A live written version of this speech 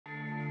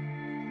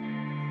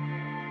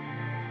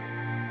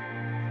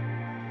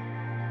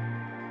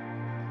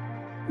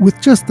With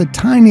just the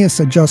tiniest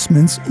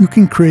adjustments, you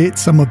can create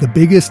some of the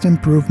biggest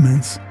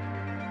improvements.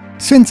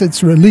 Since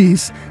its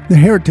release, the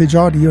Heritage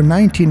Audio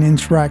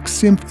 19-inch rack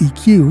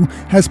SYMPH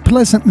has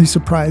pleasantly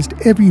surprised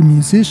every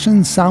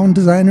musician, sound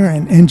designer,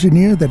 and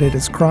engineer that it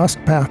has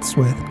crossed paths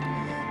with.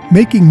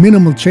 Making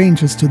minimal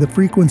changes to the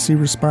frequency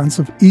response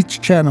of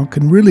each channel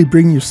can really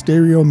bring your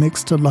stereo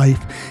mix to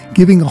life,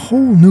 giving a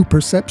whole new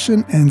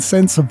perception and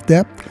sense of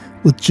depth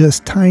with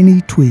just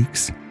tiny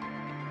tweaks.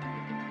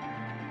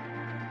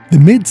 The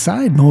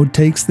mid-side mode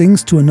takes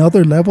things to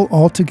another level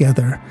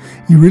altogether.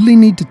 You really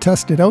need to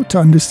test it out to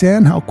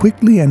understand how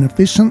quickly and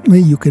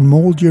efficiently you can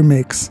mold your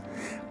mix.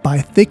 By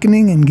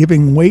thickening and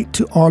giving weight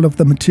to all of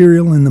the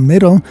material in the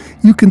middle,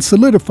 you can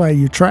solidify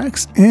your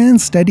tracks and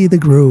steady the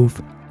groove,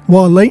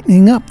 while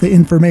lightening up the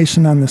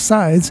information on the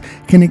sides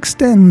can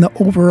extend the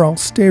overall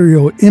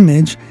stereo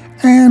image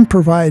and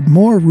provide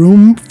more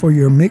room for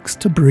your mix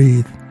to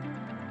breathe.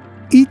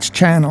 Each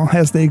channel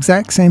has the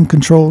exact same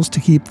controls to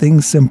keep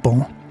things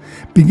simple.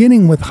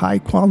 Beginning with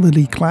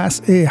high-quality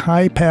Class A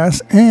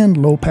high-pass and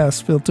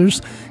low-pass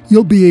filters,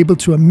 you'll be able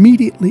to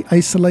immediately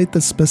isolate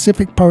the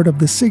specific part of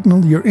the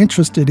signal you're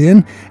interested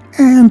in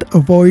and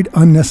avoid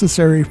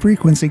unnecessary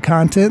frequency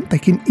content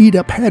that can eat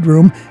up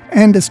headroom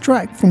and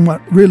distract from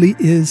what really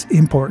is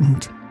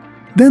important.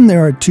 Then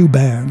there are two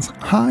bands,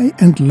 high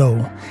and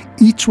low,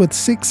 each with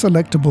 6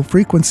 selectable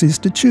frequencies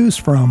to choose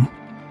from.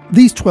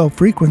 These 12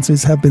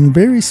 frequencies have been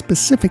very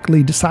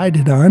specifically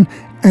decided on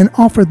and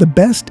offer the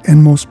best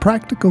and most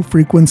practical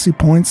frequency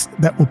points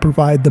that will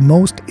provide the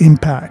most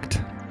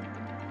impact.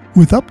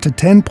 With up to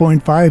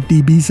 10.5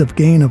 dBs of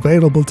gain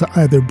available to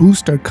either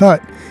boost or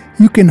cut,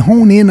 you can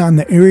hone in on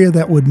the area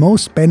that would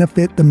most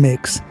benefit the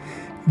mix.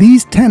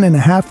 These 10.5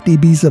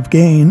 dBs of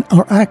gain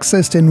are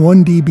accessed in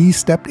 1 dB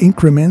stepped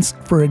increments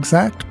for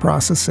exact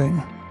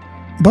processing.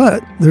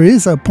 But there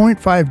is a 0.5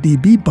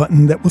 dB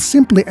button that will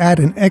simply add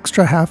an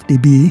extra half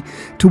dB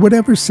to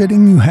whatever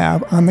setting you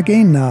have on the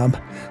gain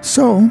knob,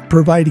 so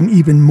providing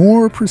even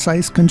more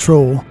precise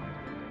control,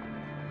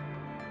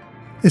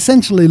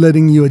 essentially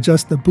letting you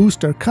adjust the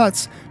boost or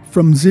cuts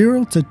from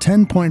 0 to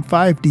 10.5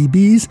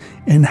 dBs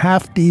in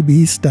half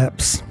dB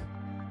steps.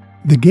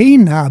 The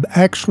gain knob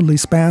actually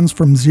spans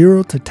from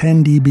 0 to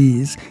 10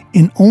 dBs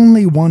in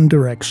only one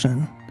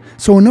direction.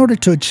 So in order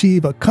to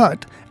achieve a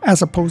cut,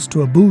 as opposed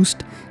to a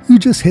boost, you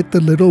just hit the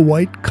little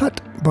white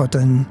cut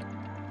button.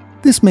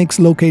 This makes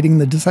locating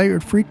the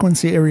desired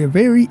frequency area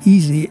very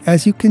easy,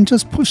 as you can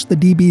just push the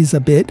dBs a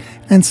bit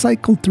and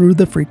cycle through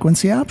the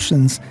frequency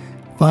options.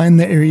 Find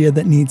the area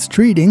that needs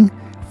treating,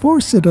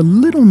 force it a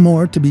little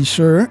more to be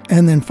sure,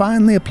 and then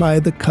finally apply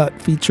the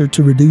cut feature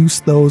to reduce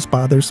those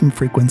bothersome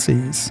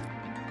frequencies.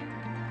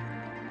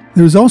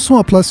 There is also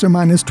a plus or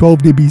minus 12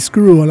 dB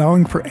screw,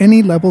 allowing for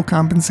any level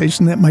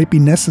compensation that might be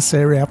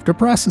necessary after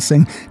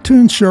processing to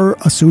ensure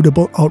a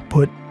suitable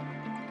output.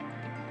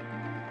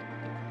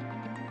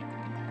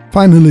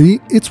 Finally,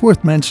 it's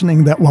worth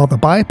mentioning that while the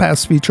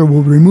bypass feature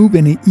will remove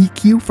any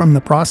EQ from the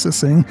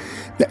processing,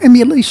 the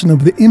emulation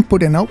of the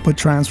input and output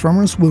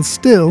transformers will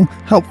still,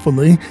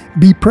 helpfully,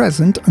 be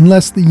present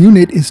unless the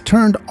unit is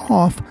turned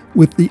off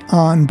with the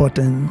on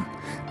button.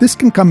 This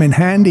can come in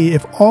handy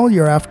if all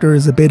you're after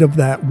is a bit of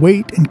that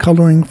weight and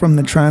coloring from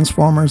the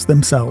transformers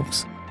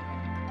themselves.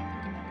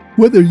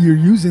 Whether you're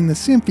using the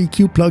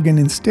SYMPH plugin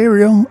in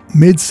stereo,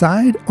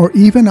 mid-side, or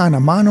even on a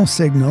mono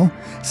signal,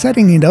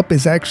 setting it up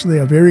is actually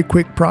a very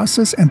quick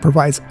process and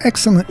provides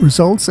excellent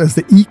results, as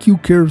the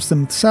EQ curves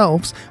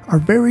themselves are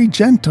very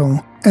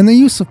gentle, and the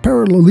use of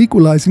parallel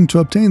equalizing to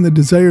obtain the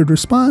desired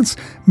response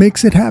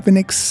makes it have an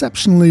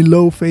exceptionally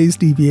low phase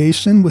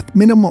deviation with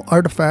minimal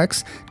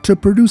artifacts to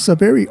produce a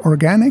very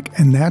organic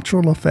and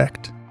natural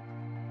effect.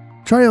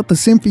 Try out the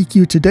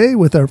SYMPH today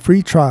with our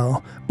free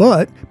trial,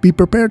 but be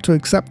prepared to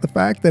accept the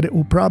fact that it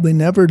will probably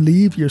never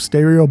leave your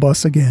stereo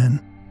bus again.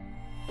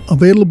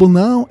 Available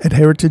now at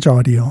Heritage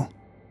Audio.